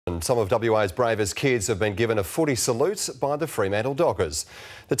And some of WA's bravest kids have been given a footy salute by the Fremantle Dockers.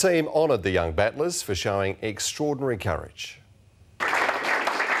 The team honoured the young battlers for showing extraordinary courage.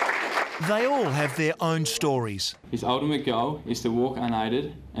 They all have their own stories. His ultimate goal is to walk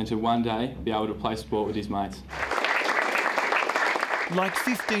unaided and to one day be able to play sport with his mates. Like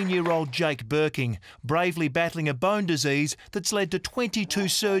 15-year-old Jake Birking, bravely battling a bone disease that's led to 22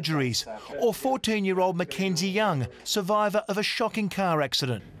 surgeries. Or 14-year-old Mackenzie Young, survivor of a shocking car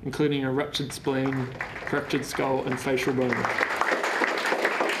accident. Including a ruptured spleen, fractured skull and facial bone.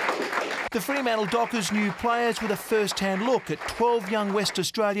 The Fremantle Dockers knew players with a first-hand look at 12 young West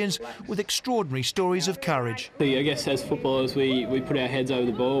Australians with extraordinary stories of courage. I guess as footballers we put our heads over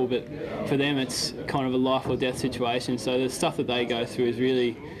the ball, but for them it's kind of a life or death situation, so the stuff that they go through is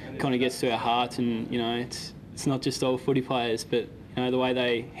really kind of gets to our hearts, and you know it's not just all footy players, but you know, the way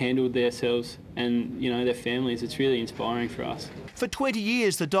they handled themselves and you know their families, it's really inspiring for us. For 20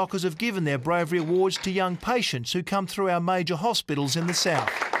 years the Dockers have given their bravery awards to young patients who come through our major hospitals in the south.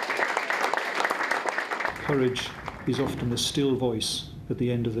 Courage is often the still voice at the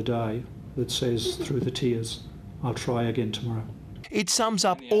end of the day that says through the tears, I'll try again tomorrow. It sums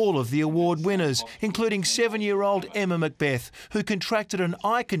up all of the award winners, including 7-year-old Emma Macbeth, who contracted an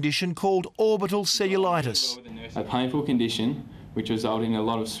eye condition called orbital cellulitis. A painful condition which resulted in a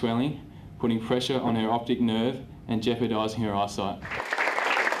lot of swelling, putting pressure on her optic nerve and jeopardising her eyesight.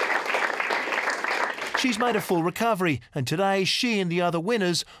 She's made a full recovery, and today she and the other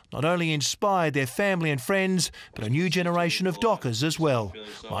winners not only inspired their family and friends, but a new generation of Dockers as well.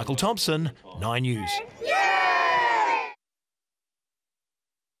 Michael Thompson, 9 News. Yeah!